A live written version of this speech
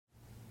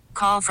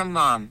Call from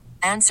mom.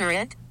 Answer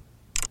it.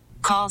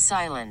 Call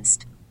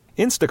silenced.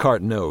 Instacart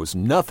knows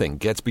nothing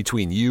gets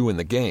between you and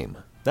the game.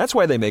 That's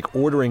why they make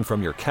ordering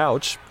from your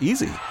couch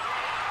easy.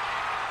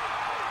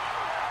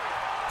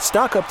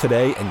 Stock up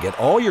today and get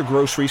all your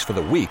groceries for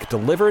the week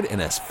delivered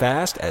in as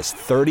fast as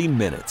 30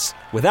 minutes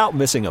without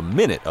missing a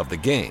minute of the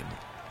game.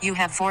 You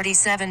have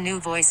 47 new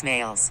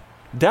voicemails.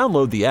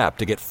 Download the app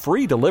to get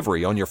free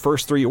delivery on your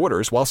first 3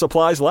 orders while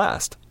supplies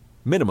last.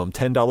 Minimum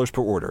 $10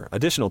 per order.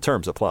 Additional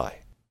terms apply.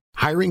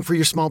 Hiring for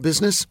your small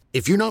business?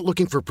 If you're not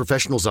looking for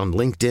professionals on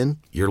LinkedIn,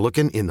 you're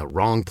looking in the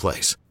wrong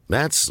place.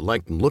 That's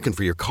like looking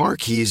for your car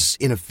keys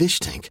in a fish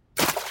tank.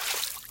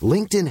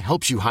 LinkedIn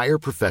helps you hire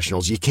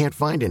professionals you can't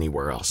find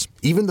anywhere else,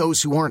 even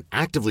those who aren't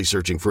actively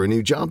searching for a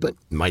new job but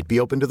might be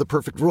open to the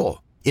perfect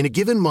role. In a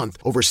given month,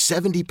 over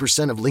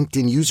 70% of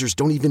LinkedIn users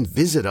don't even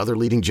visit other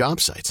leading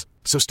job sites.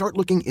 So start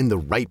looking in the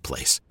right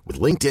place. With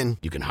LinkedIn,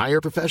 you can hire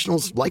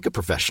professionals like a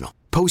professional.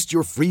 Post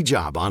your free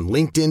job on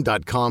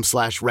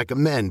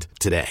linkedin.com/recommend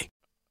today.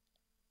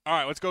 All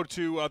right, let's go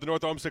to the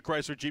North Olmsted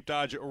Chrysler Jeep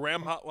Dodge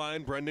Ram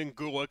Hotline. Brendan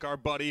Gulick, our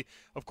buddy,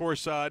 of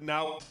course,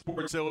 now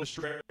Sports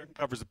Illustrated,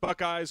 covers the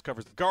Buckeyes,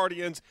 covers the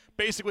Guardians,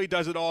 basically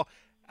does it all.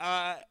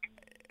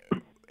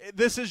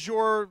 This is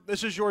your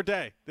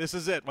day. This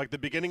is it. Like the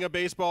beginning of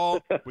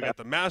baseball, we got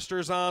the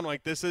Masters on.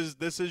 Like this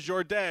is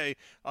your day.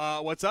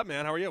 What's up,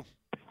 man? How are you?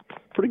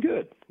 Pretty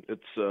good.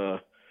 It's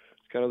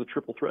kind of the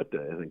triple threat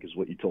day, I think, is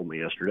what you told me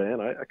yesterday,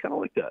 and I kind of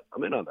like that.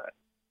 I'm in on that.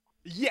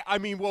 Yeah, I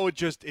mean, well, it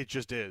just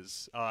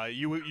is.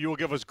 You will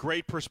give us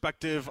great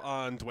perspective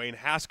on Dwayne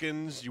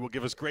Haskins. You will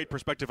give us great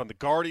perspective on the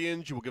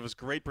Guardians. You will give us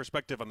great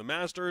perspective on the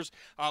Masters.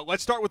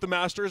 Let's start with the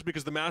Masters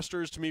because the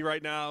Masters, to me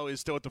right now, is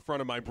still at the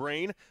front of my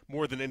brain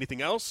more than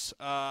anything else.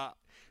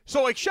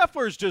 So, like,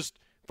 Scheffler's just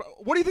 –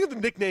 what do you think of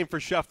the nickname for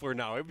Scheffler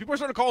now? People are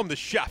starting to call him the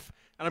Chef,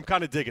 and I'm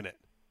kind of digging it.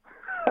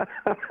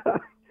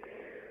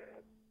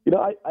 You know,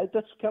 I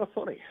that's kind of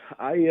funny.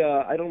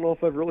 I don't know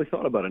if I've really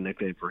thought about a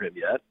nickname for him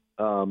yet.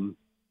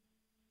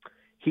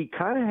 He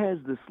kind of has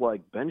this like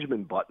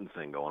Benjamin Button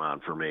thing going on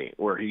for me,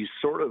 where he's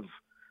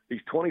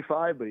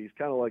 25, but he's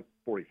kind of like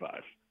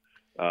 45.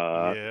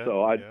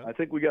 I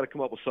think we got to come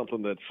up with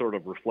something that sort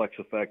of reflects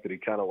the fact that he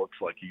kind of looks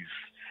like he's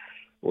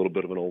a little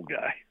bit of an old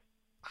guy.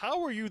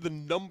 How are you the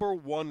number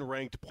 1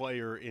 ranked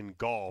player in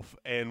golf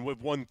and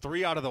we've won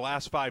 3 out of the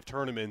last 5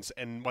 tournaments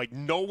and like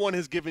no one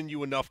has given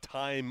you enough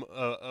time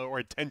or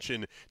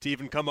attention to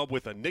even come up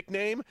with a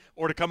nickname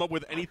or to come up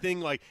with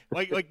anything like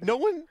no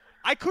one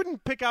 – I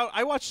couldn't pick out –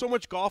 I watch so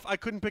much golf, I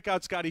couldn't pick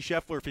out Scotty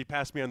Scheffler if he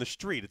passed me on the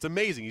street. It's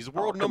amazing. He's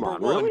world number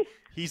 1. Really?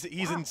 He's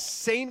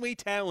insanely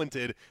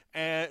talented.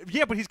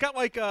 Yeah, but he's got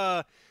like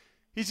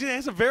he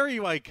has a very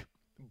like –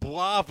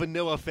 blah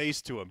vanilla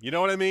face to him. You know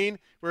what I mean?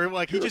 Where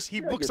like he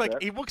looks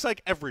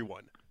like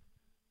everyone.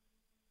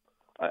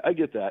 I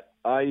get that.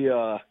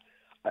 I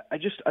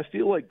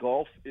feel like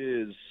golf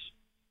is.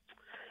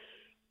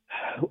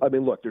 I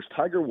mean, look, there's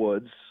Tiger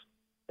Woods,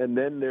 and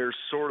then there's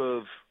sort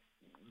of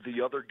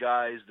the other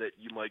guys that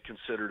you might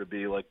consider to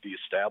be like the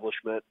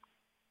establishment,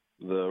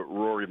 the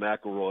Rory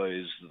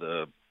McIlroys,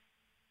 the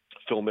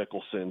Phil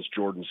Mickelsons,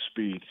 Jordan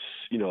Spieths,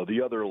 you know,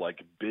 the other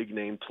like big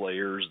name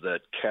players that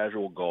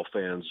casual golf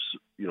fans,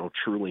 you know,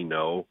 truly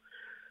know.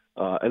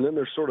 And then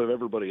there's sort of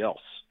everybody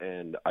else.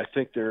 And I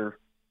think they're,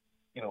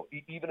 you know,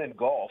 even in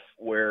golf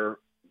where,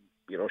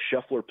 you know,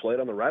 Scheffler played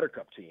on the Ryder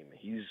Cup team,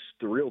 he's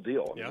the real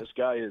deal. I mean, this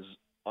guy is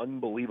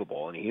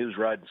unbelievable, and he is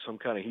riding some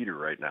kind of heater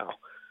right now.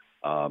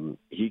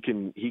 He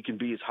can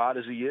be as hot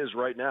as he is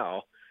right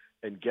now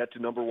and get to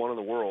number 1 in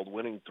the world,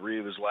 winning 3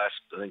 of his last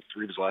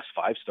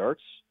 5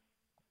 starts.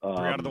 3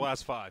 out of the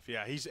last 5,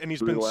 yeah. He's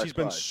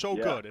been so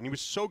good, and he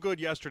was so good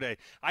yesterday.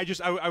 I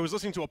was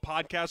listening to a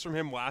podcast from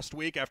him last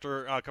week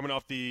after coming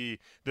off the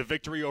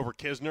victory over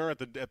Kisner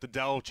at the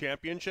Dell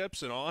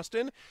Championships in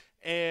Austin,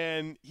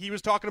 and he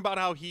was talking about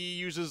how he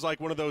uses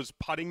like one of those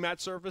putting mat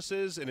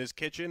surfaces in his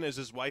kitchen as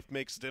his wife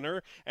makes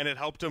dinner, and it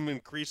helped him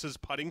increase his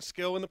putting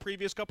skill in the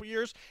previous couple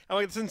years. I'm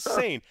like, it's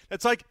insane.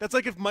 That's like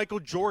if Michael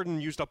Jordan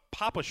used a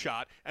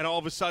pop-a-shot and all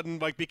of a sudden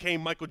like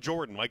became Michael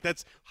Jordan. Like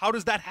how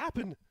does that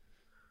happen?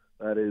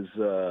 That is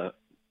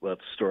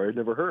that's a story I'd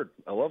never heard.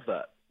 I love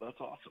that.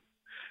 That's awesome.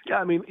 Yeah,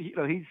 I mean, you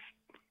know, he's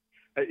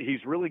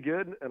really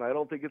good, and I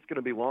don't think it's going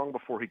to be long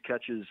before he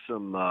catches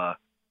some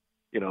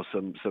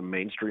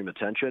mainstream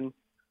attention.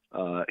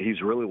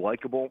 He's really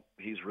likable.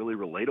 He's really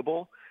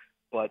relatable.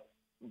 But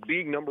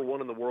being number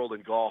 1 in the world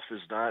in golf is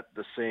not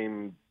the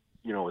same,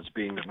 you know, as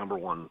being the number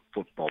 1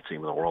 football team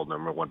in the world,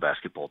 number 1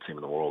 basketball team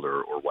in the world,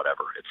 or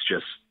whatever. It's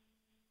just.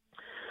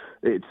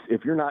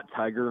 If you're not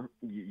Tiger,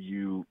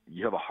 you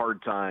have a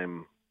hard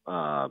time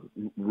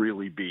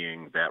really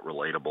being that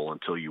relatable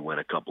until you win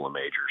a couple of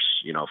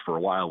majors. You know, for a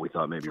while we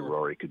thought maybe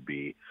Rory could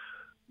be,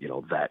 you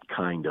know, that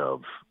kind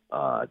of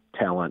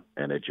talent,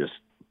 and it just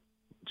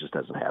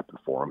hasn't happened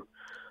for him.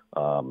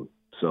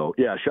 So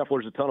yeah,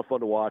 Scheffler's a ton of fun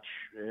to watch,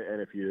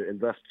 and if you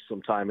invest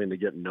some time into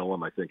getting to know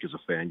him, I think as a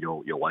fan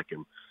you'll like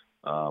him.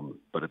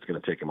 But it's going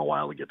to take him a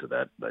while to get to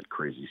that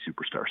crazy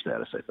superstar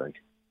status, I think.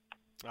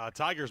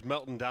 Tiger's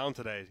melting down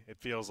today, it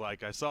feels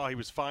like. I saw he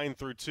was fine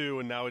through 2,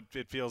 and now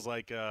it feels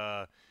like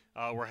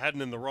we're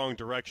heading in the wrong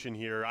direction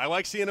here. I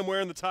like seeing him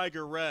wearing the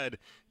Tiger red.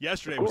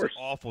 Yesterday was an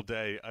awful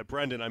day.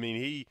 Brendan, I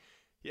mean,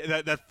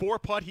 that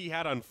 4-putt he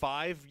had on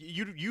 5,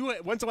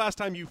 when's the last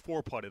time you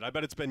 4-putted? I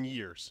bet it's been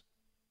years.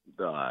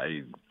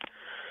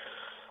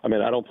 I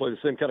mean, I don't play the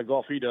same kind of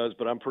golf he does,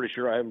 but I'm pretty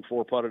sure I haven't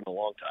 4-putted in a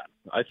long time.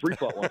 I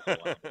 3-putt once in a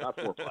while, not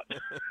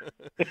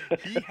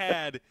 4-putt. He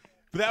had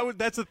 –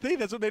 that's the thing.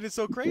 That's what made it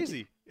so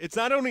crazy. It's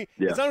not only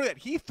that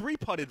he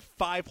 3-putted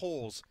 5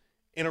 holes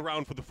in a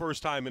round for the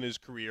first time in his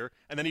career,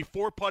 and then he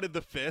 4-putted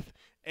the 5th,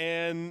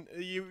 and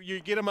you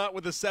get him out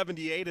with a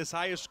 78, his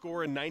highest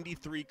score in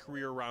 93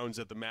 career rounds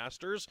at the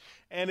Masters,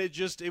 and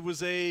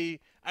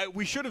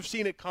we should have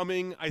seen it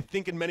coming. I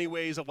think in many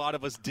ways a lot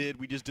of us did.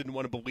 We just didn't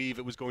want to believe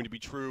it was going to be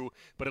true,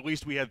 but at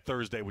least we had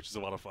Thursday, which is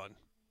a lot of fun.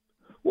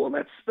 Well,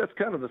 that's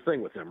kind of the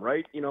thing with him,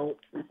 right? You know,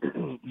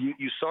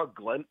 you saw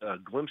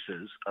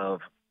glimpses of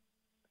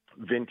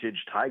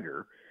vintage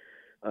Tiger.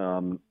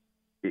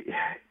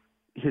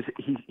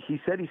 He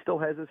said he still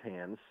has his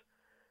hands,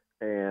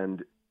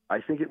 and I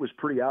think it was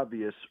pretty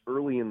obvious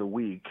early in the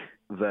week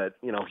that,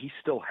 you know, he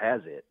still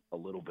has it a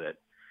little bit.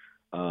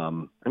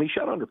 And he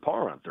shot under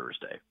par on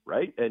Thursday,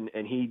 right? And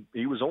he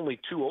was only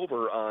 2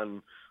 over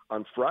on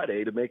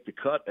Friday to make the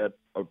cut at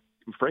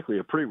frankly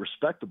a pretty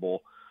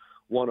respectable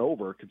 1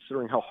 over,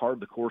 considering how hard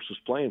the course was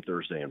playing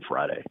Thursday and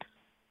Friday.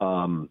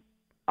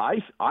 I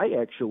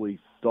actually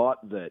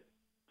thought that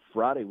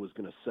Friday was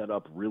going to set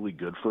up really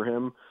good for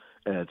him,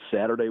 and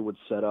Saturday would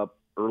set up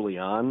early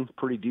on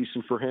pretty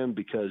decent for him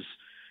because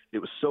it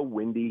was so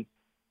windy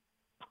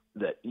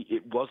that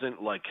it wasn't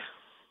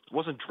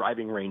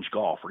driving range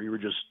golf where you were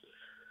just,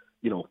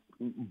 you know,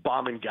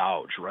 bomb and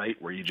gouge, right?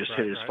 Where you just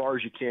hit it as far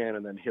as you can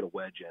and then hit a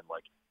wedge in.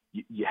 Like,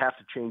 you have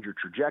to change your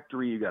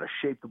trajectory. You got to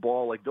shape the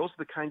ball. Like, those are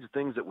the kinds of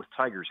things that with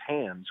Tiger's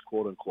hands,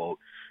 quote unquote,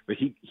 but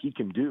he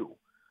can do.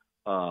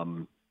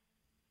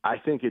 I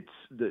think it's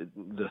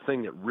the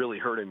thing that really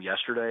hurt him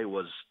yesterday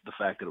was the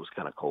fact that it was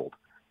kind of cold.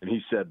 And he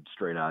said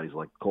straight out, he's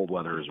like, cold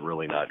weather is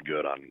really not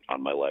good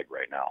on my leg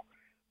right now.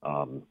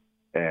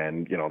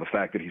 And, you know, the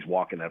fact that he's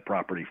walking that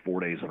property 4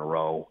 days in a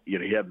row, you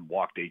know, he hadn't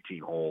walked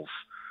 18 holes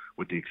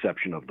with the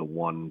exception of the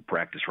one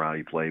practice round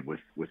he played with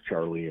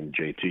Charlie and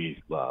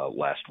JT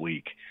last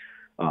week.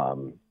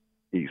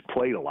 He's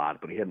played a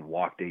lot, but he hadn't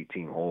walked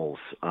 18 holes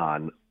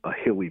on a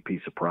hilly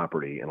piece of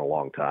property in a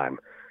long time.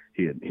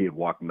 He had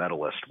walked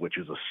Medalist, which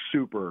is a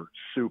super,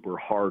 super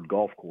hard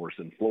golf course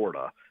in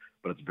Florida,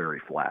 but it's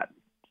very flat.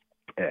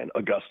 And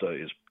Augusta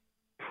is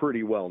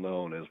pretty well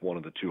known as one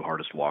of the 2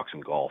 hardest walks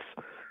in golf.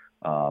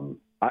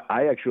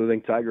 I actually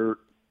think Tiger,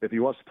 if he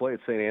wants to play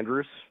at St.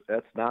 Andrews,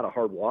 that's not a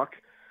hard walk.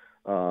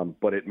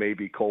 But it may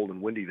be cold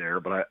and windy there,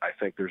 but I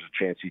think there's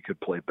a chance he could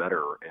play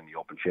better in the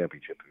Open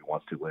Championship if he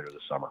wants to later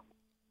this summer.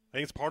 I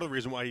think it's part of the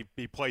reason why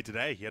he played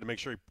today. He had to make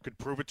sure he could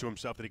prove it to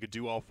himself that he could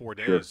do all 4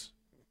 days. Sure.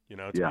 You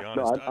know, to be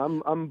honest.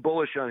 No, I'm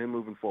bullish on him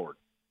moving forward.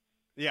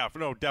 Yeah,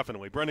 no,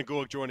 definitely. Brendan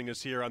Gulick joining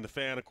us here on The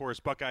Fan. Of course,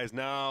 Buckeyes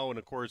Now, and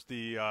of course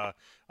you have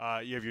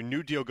your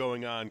new deal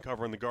going on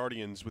covering the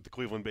Guardians with the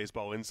Cleveland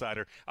Baseball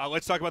Insider.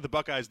 Let's talk about the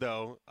Buckeyes,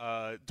 though.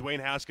 Dwayne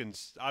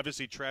Haskins,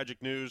 obviously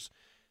tragic news,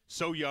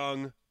 so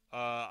young.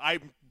 I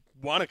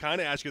want to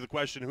kind of ask you the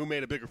question, who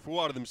made a bigger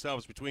fool out of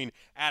themselves between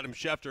Adam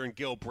Schefter and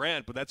Gil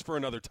Brandt, but that's for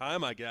another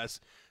time, I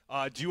guess.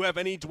 Do you have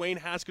any Dwayne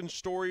Haskins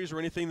stories or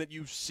anything that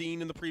you've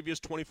seen in the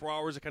previous 24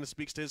 hours that kind of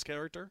speaks to his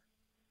character?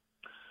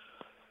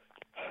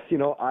 You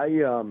know,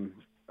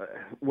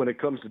 when it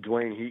comes to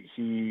Dwayne,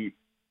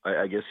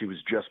 I guess he was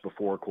just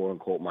before, quote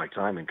unquote, my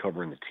time in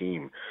covering the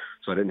team.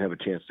 So I didn't have a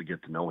chance to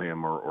get to know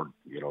him or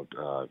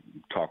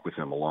talk with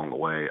him along the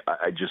way.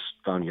 I just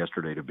found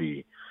yesterday to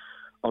be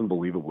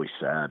unbelievably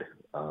sad.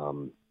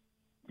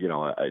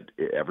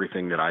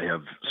 Everything that I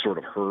have sort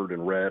of heard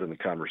and read and the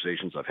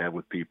conversations I've had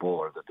with people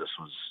are that this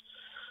was,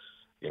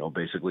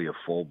 basically a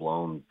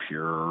full-blown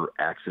pure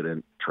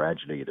accident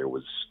tragedy. There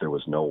was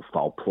no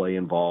foul play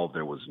involved.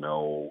 There was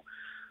no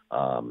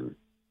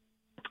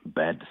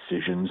bad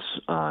decisions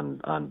on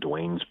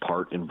Dwayne's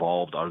part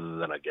involved, other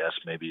than, I guess,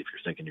 maybe if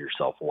you're thinking to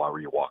yourself, well, why were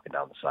you walking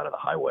down the side of the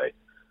highway?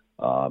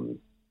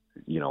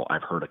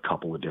 I've heard a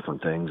couple of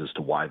different things as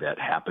to why that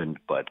happened,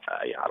 but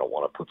I don't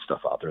want to put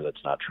stuff out there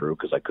that's not true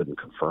because I couldn't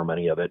confirm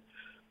any of it.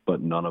 But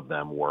none of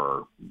them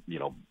were,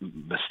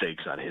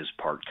 mistakes on his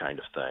part kind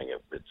of thing.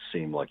 It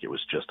seemed like it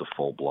was just a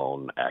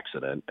full-blown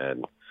accident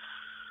and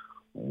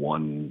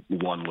one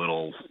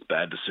little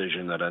bad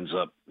decision that ends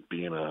up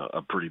being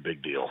a pretty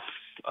big deal.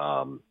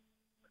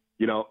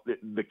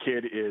 The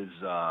kid is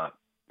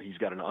he's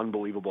got an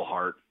unbelievable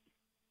heart.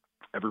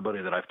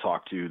 Everybody that I've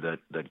talked to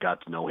that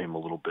got to know him a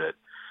little bit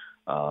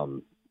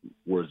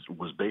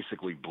was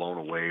basically blown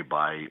away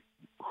by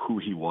who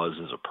he was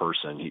as a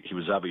person. He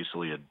was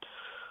obviously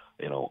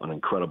an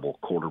incredible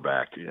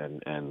quarterback,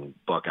 and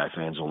Buckeye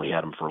fans only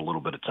had him for a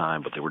little bit of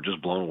time, but they were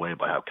just blown away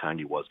by how kind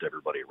he was to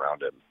everybody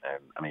around him.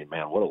 And I mean,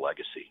 man, what a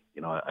legacy.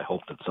 I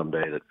hope that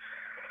someday that,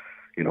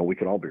 we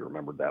can all be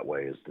remembered that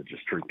way, is to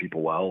just treat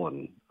people well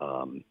and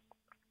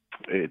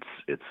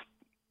it's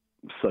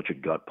such a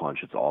gut punch.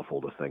 It's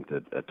awful to think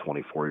that at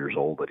 24 years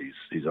old that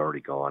he's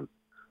already gone.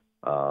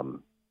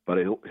 But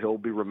he'll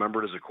be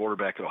remembered as a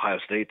quarterback at Ohio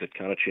State that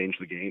kind of changed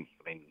the game.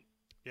 I mean,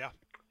 yeah,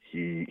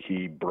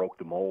 he broke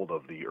the mold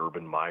of the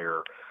Urban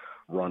Meyer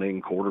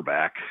running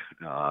quarterback,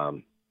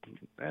 and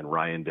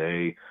Ryan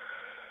Day,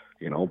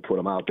 put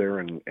him out there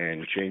and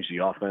changed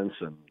the offense.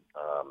 And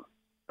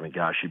I mean,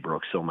 gosh, he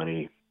broke so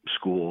many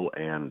school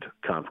and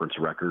conference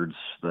records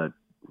that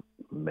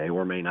may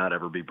or may not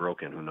ever be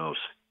broken. Who knows?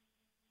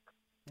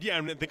 Yeah,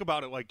 and think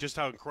about it, like just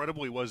how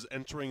incredible he was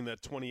entering the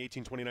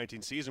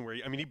 2018-2019 season where,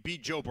 he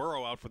beat Joe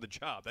Burrow out for the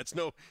job.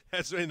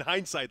 That's in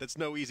hindsight, that's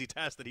no easy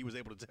task that he was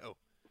able to do.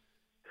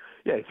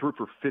 Yeah, he threw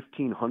for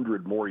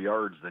 1,500 more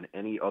yards than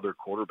any other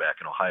quarterback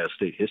in Ohio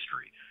State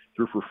history.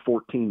 Threw for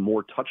 14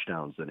 more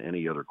touchdowns than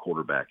any other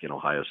quarterback in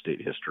Ohio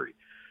State history.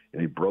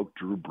 And he broke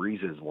Drew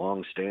Brees'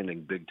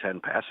 long-standing Big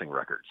Ten passing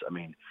records. I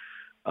mean,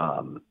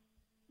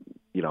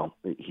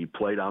 he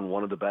played on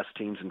one of the best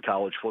teams in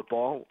college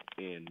football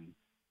in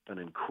an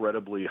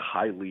incredibly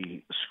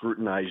highly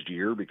scrutinized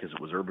year because it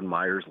was Urban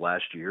Meyer's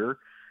last year,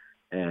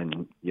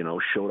 and,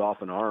 showed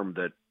off an arm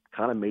that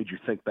kind of made you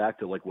think back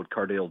to like what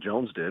Cardale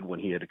Jones did when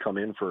he had to come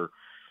in for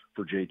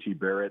JT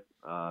Barrett,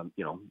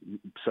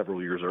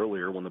 several years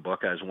earlier when the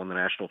Buckeyes won the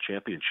national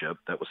championship.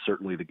 That was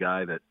certainly the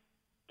guy that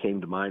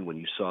came to mind when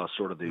you saw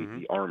sort of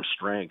the arm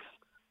strength.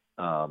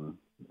 And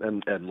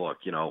look,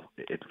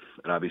 it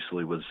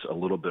obviously was a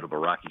little bit of a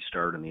rocky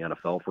start in the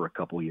NFL for a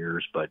couple of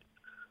years, but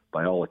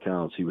by all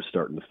accounts, he was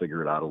starting to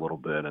figure it out a little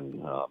bit,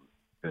 and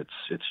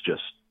it's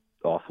just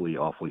awfully,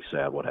 awfully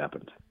sad what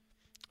happened.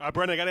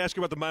 Brendan, I got to ask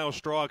you about the Myles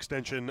Straw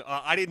extension.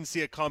 I didn't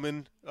see it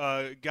coming.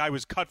 Guy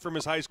was cut from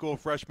his high school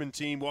freshman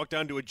team, walked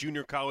down to a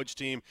junior college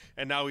team,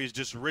 and now he's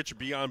just rich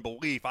beyond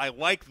belief. I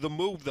like the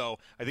move, though.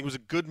 I think it was a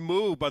good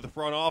move by the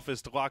front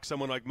office to lock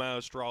someone like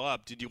Myles Straw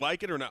up. Did you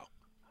like it or no?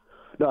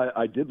 No,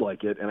 I did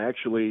like it, and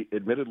actually,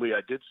 admittedly,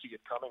 I did see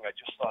it coming. I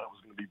just thought it was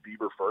going to be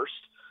Bieber first.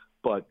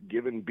 But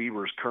given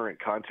Bieber's current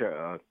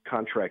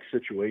contract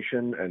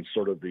situation and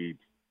sort of the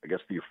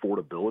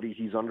affordability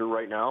he's under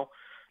right now,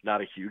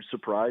 not a huge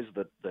surprise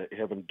that they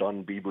haven't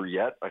done Bieber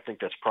yet. I think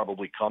that's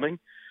probably coming.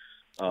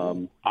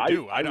 I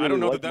don't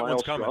know that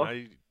one's coming.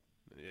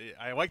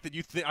 I like that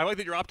I like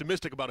that you're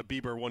optimistic about a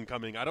Bieber one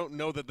coming. I don't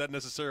know that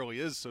necessarily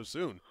is so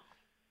soon.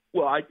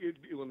 Well,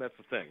 and that's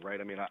the thing, right?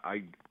 I mean,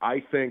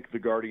 I think the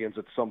Guardians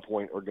at some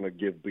point are going to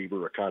give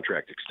Bieber a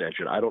contract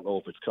extension. I don't know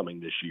if it's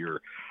coming this year.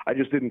 I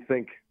just didn't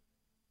think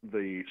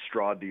the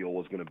Straw deal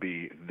was going to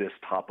be this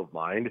top of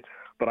mind,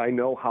 but I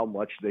know how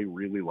much they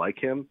really like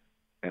him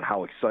and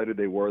how excited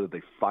they were that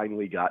they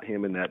finally got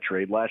him in that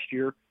trade last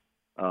year.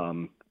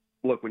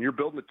 Look, when you're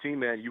building a team,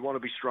 man, you want to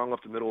be strong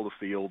up the middle of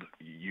the field.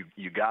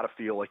 You got to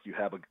feel like you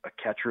have a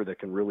catcher that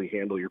can really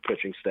handle your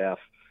pitching staff.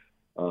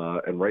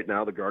 And right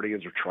now the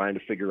Guardians are trying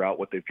to figure out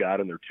what they've got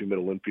in their two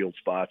middle infield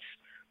spots.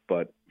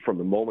 But from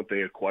the moment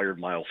they acquired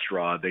Myles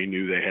Straw, they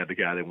knew they had the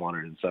guy they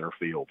wanted in center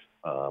field.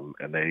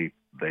 And they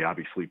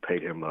obviously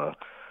paid him a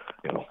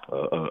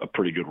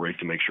pretty good rate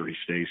to make sure he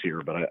stays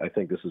here. But I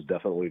think this is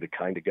definitely the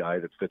kind of guy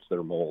that fits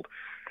their mold.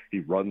 He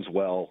runs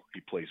well.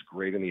 He plays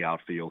great in the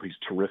outfield. He's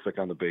terrific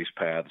on the base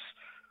paths.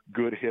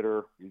 Good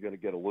hitter. You're going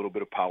to get a little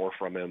bit of power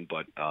from him,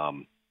 but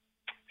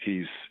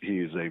he's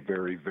a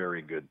very,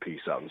 very good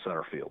piece out in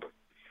center field.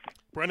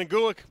 Brendan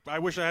Gulick, I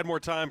wish I had more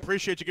time.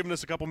 Appreciate you giving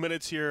us a couple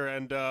minutes here,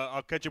 and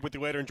I'll catch up with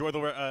you later. Enjoy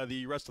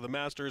the rest of the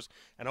Masters,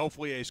 and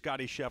hopefully a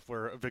Scotty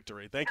Scheffler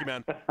victory. Thank you,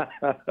 man.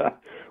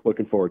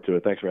 Looking forward to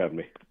it. Thanks for having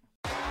me.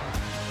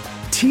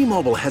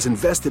 T-Mobile has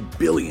invested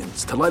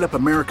billions to light up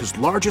America's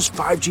largest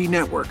 5G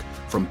network,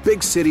 from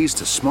big cities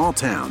to small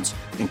towns,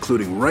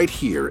 including right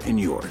here in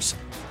yours.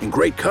 And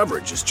great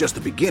coverage is just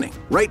the beginning.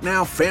 Right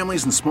now,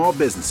 families and small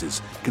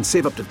businesses can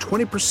save up to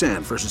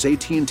 20% versus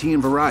AT&T and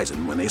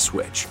Verizon when they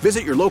switch.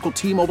 Visit your local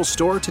T-Mobile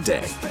store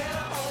today.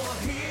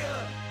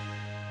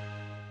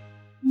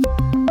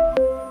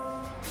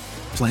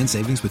 Plan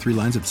savings with 3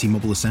 lines of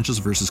T-Mobile Essentials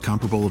versus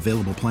comparable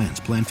available plans.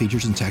 Plan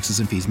features and taxes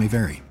and fees may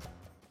vary.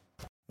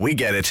 We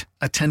get it.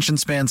 Attention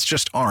spans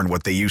just aren't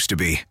what they used to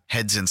be.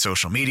 Heads in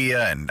social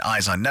media and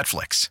eyes on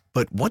Netflix.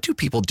 But what do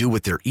people do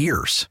with their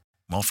ears?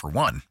 Well, for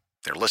one,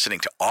 they're listening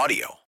to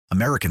audio.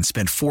 Americans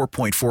spend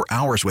 4.4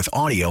 hours with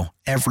audio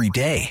every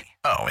day.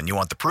 Oh, and you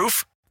want the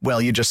proof?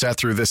 Well, you just sat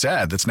through this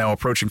ad that's now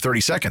approaching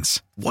 30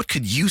 seconds. What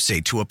could you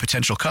say to a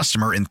potential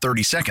customer in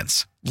 30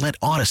 seconds? Let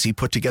Odyssey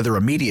put together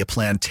a media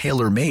plan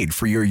tailor-made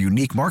for your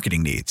unique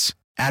marketing needs.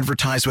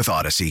 Advertise with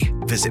Odyssey.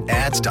 Visit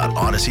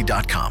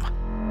ads.odyssey.com.